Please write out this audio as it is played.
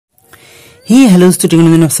Hello दोस्तों, techno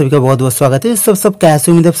दुनिया में सभी का बहुत बहुत स्वागत है। सब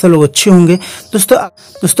कैसे उम्मीद है सब लोग अच्छे होंगे।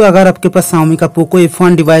 दोस्तों अगर आपके पास Xiaomi का पोको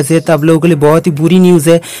F1 डिवाइस है तो आप लोगों के लिए बहुत ही बुरी न्यूज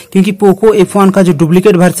है, क्योंकि पोको F1 का जो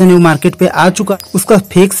डुप्लीकेट वर्जन है वो मार्केट पे आ चुका है। उसका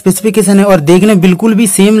फेक स्पेसिफिकेशन है और देखने बिल्कुल भी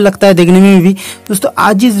सेम लगता है देखने में भी। दोस्तों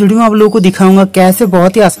आज इस वीडियो में आप लोगों को दिखाऊंगा कैसे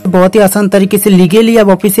बहुत ही आसान तरीके से लीगली आप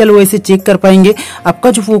ऑफिशियल वे से चेक कर पाएंगे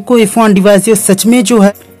आपका जो पोको F1 डिवाइस है सच में जो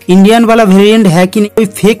है इंडियन वाला वेरिएंट है कि नहीं, कोई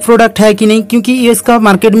फेक प्रोडक्ट है कि नहीं। क्योंकि ये इसका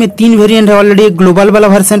मार्केट में 3 वेरिएंट है ऑलरेडी, एक ग्लोबल वाला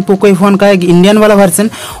वर्जन पोको F1 का, एक इंडियन वाला वर्जन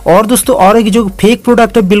और दोस्तों और एक जो फेक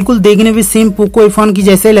प्रोडक्ट है बिल्कुल देखने में सेम पोको F1 की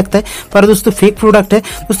जैसे ही लगता है, पर दोस्तों फेक प्रोडक्ट है।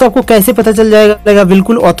 दोस्तों आपको कैसे पता चल जाएगा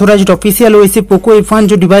बिल्कुल ऑथोराइज्ड ऑफिशियल वैसे पोको F1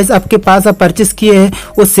 जो डिवाइस आपके पास आप परचेस किए हैं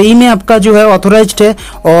वो सही में आपका जो है ऑथोराइज्ड है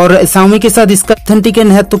और Xiaomi के साथ इसका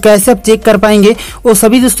ऑथेंटिकेशन है, तो कैसे आप चेक कर पाएंगे वो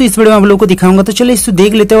सभी दोस्तों इस वीडियो में आप लोगों को दिखाऊंगा। तो चलिए इसको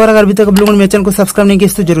देख लेते हैं। और अगर अभी तक आप लोगों ने मेरे चैनल को सब्सक्राइब नहीं किया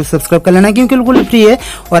तो जरूर सब्सक्राइब कर लेना, क्योंकि बिल्कुल फ्री है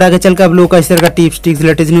और आगे चलकर आप लोगों का इस तरह का tips tricks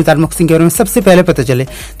latest news unboxing के बारे में सबसे पहले पता चले।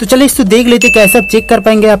 तो चलिए इसको देख लेते कैसे आप चेक कर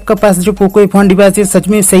पाएंगे आपका पास जो पोको F1 डिवाइस है सच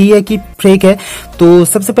में सही है कि फेक है। तो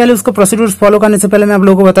सबसे पहले उसका प्रोसीड्यूर्स फॉलो करने से पहले मैं आप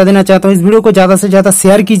लोगों को बता देना चाहता हूँ, इस वीडियो को ज्यादा से ज्यादा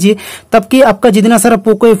शेयर कीजिए, तबकि आपका जितना सारा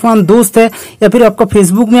पोको F1 दोस्त है या फिर आपका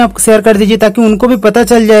फेसबुक में आप शेयर कर दीजिए, ताकि उनको भी पता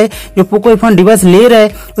चल जाए जो पोको F1 डिवाइस ले रहा है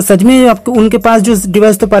तो सच में आपको उनके पास जो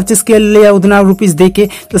डिवाइस तो परचेस किया लिया उतना रुपीज दे के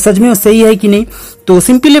तो सच में वो सही है कि नहीं। तो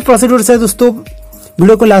सिंपली प्रोसीड्यूर है दोस्तों,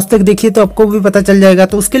 वीडियो को लास्ट तक देखिए तो आपको भी पता चल जाएगा।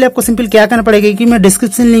 तो उसके लिए आपको सिंपल क्या करना पड़ेगा कि मैं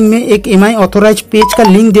डिस्क्रिप्शन लिंक में एक MI ऑथोराइज्ड पेज का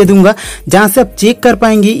लिंक दे दूंगा, जहां से आप चेक कर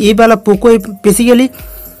पाएंगे ये वाला पोको बेसिकली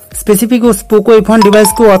स्पेसिफिक उस पोको F1 डिवाइस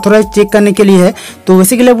को ऑथोराइज चेक करने के लिए है। तो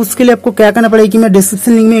बेसिकली उसके लिए आपको क्या करना पड़ेगा कि मैं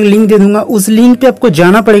डिस्क्रिप्शन लिंक में एक लिंक दे दूंगा, उस लिंक पे आपको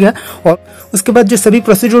जाना पड़ेगा और उसके बाद जो सभी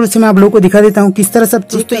प्रोसीड्यूर से मैं आप लोगों को दिखा देता हूँ किस तरह से आप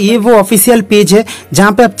चेक। तो ये वो ऑफिशियल पेज है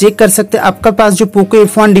जहाँ पे आप चेक कर सकते हैं आपका पास जो पोको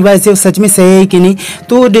F1 डिवाइस है वो सच में सही है कि नहीं।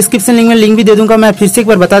 तो डिस्क्रिप्शन लिंक में लिंक भी दे दूंगा। मैं फिर से एक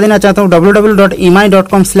बार बता देना चाहता हूँ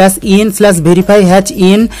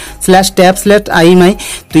www.mi.com/en/verify/tab/imi।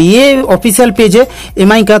 तो ये ऑफिशियल पेज है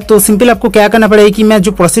MI का। तो सिंपल आपको क्या करना पड़ेगा कि मैं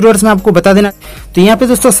जो प्रोसीड्यूर्स में आपको बता देना। तो यहाँ पे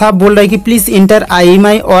दोस्तों साफ बोल रहा है कि प्लीज इंटर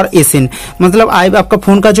IMI और SN, मतलब आपका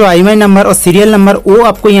फोन का जो IMI नंबर और सीरियल नंबर वो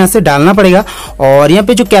आपको यहाँ से डालना पड़ेगा और यहाँ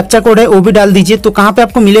पे जो कैप्चा कोड है वो भी डाल दीजिए। तो कहाँ पे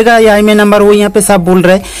आपको मिलेगा ये IMI नंबर वो यहाँ पे साफ बोल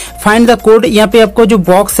रहा है। फाइंड द कोड, यहाँ पे आपको जो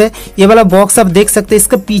बॉक्स है ये वाला बॉक्स आप देख सकते हैं,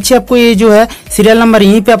 इसका पीछे आपको ये जो है सीरियल नंबर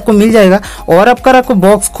यहीं पे आपको मिल जाएगा। और आपको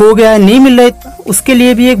बॉक्स खो गया है नहीं मिल रहा है उसके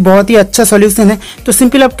लिए भी एक बहुत ही अच्छा सॉल्यूशन है। तो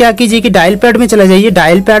सिंपल आप क्या कीजिए कि डायल पैड में चला जाइए।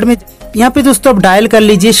 डायल पैड में यहाँ पे दोस्तों आप डायल कर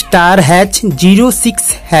लीजिए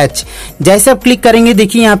 *#06#। जैसे आप क्लिक करेंगे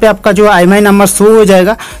देखिए यहाँ पे आपका जो IMI नंबर शो हो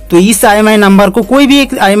जाएगा। तो इस IMI नंबर को कोई भी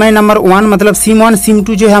एक IMI नंबर 1 मतलब SIM1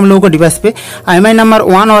 SIM2 जो है हम लोगों को डिवाइस पे IMI नंबर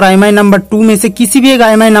 1 और IMI नंबर 2 में से किसी भी एक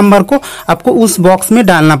IMI नंबर को आपको उस बॉक्स में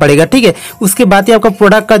डालना पड़ेगा, ठीक है। उसके बाद ही आपका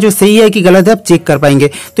प्रोडक्ट का जो सही है कि गलत है आप चेक कर पाएंगे।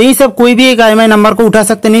 तो ये सब कोई भी एक IMI नंबर को उठा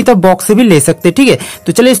सकते, नहीं तो बॉक्स से भी ले सकते, ठीक है।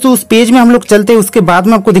 तो चलिए उस पेज में हम लोग चलते हैं, उसके बाद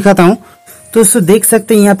में आपको दिखाता हूँ। तो दोस्तों देख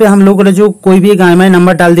सकते हैं यहाँ पे हम लोगों ने जो कोई भी एक IMI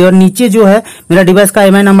नंबर डाल दिया और नीचे जो है मेरा डिवाइस का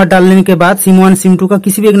IMI नंबर डालने के बाद SIM1 SIM2 का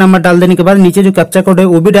किसी भी एक नंबर डाल देने के बाद नीचे जो कैप्चा कोड है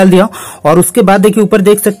वो भी डाल दिया और उसके बाद देखिए ऊपर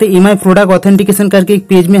देख सकते हैं MI प्रोडक्ट ऑथेंटिकेशन करके एक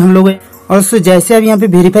पेज में हम लोग और दोस्तों जैसे आप यहाँ पे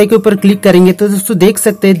वेरीफाई के ऊपर क्लिक करेंगे तो दोस्तों देख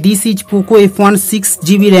सकते हैं this is Poco F1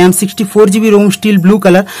 6GB RAM 64GB Rome steel blue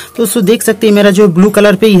colour. तो दोस्तों देख सकते हैं मेरा जो ब्लू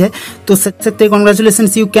कलर पे ही है। तो सकते हैं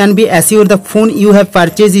congratulations, you can be assure the phone you have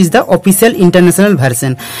purchase is the official international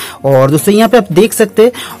version. और दोस्तों यहाँ पे आप देख सकते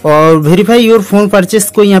हैं और वेरीफाई योर फोन परचेज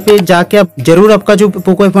को यहाँ पे जाके आप जरूर आपका जो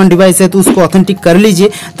पोको F1 डिवाइस है तो उसको ऑथेंटिक कर लीजिए,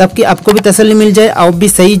 ताकि आपको भी तसल्ली मिल जाए, आप भी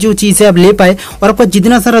सही जो चीज है आप ले पाए। और आपका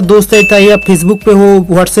जितना सारा दोस्त है चाहे आप फेसबुक पे हो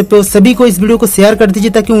व्हाट्सएप पे हो सभी इस वीडियो को शेयर कर दीजिए,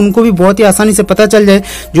 ताकि उनको भी बहुत ही आसानी से पता चल जाए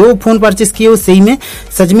जो फोन परचेस किए वो सही में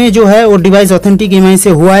सच में जो है वो डिवाइस ऑथेंटिक MI से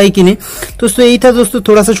हुआ है कि नहीं। तो दोस्तों यही था दोस्तों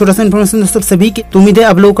थोड़ा सा छोटा सा इन्फॉर्मेशन दोस्तों सभी की। तो उम्मीद है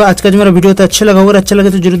आप लोगों का आज का जो मेरा वीडियो था अच्छा लगा होगा। अच्छा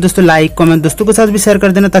लगे तो जरूर दोस्तों लाइक कमेंट दोस्तों के साथ भी शेयर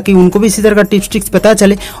कर देना, ताकि उनको भी इसी तरह का टिप्स ट्रिक्स पता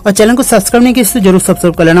चले। और चैनल को सब्सक्राइब नहीं किया तो जरूर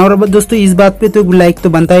सब्सक्राइब कर लेना। और दोस्तों इस बात पे तो लाइक तो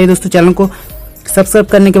बनता है दोस्तों, चैनल को सब्सक्राइब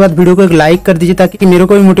करने के बाद वीडियो को एक लाइक कर दीजिए ताकि मेरे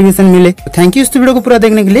को भी मोटिवेशन मिले। थैंक यू इस वीडियो को पूरा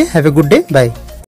देखने के लिए। Have a good day, bye.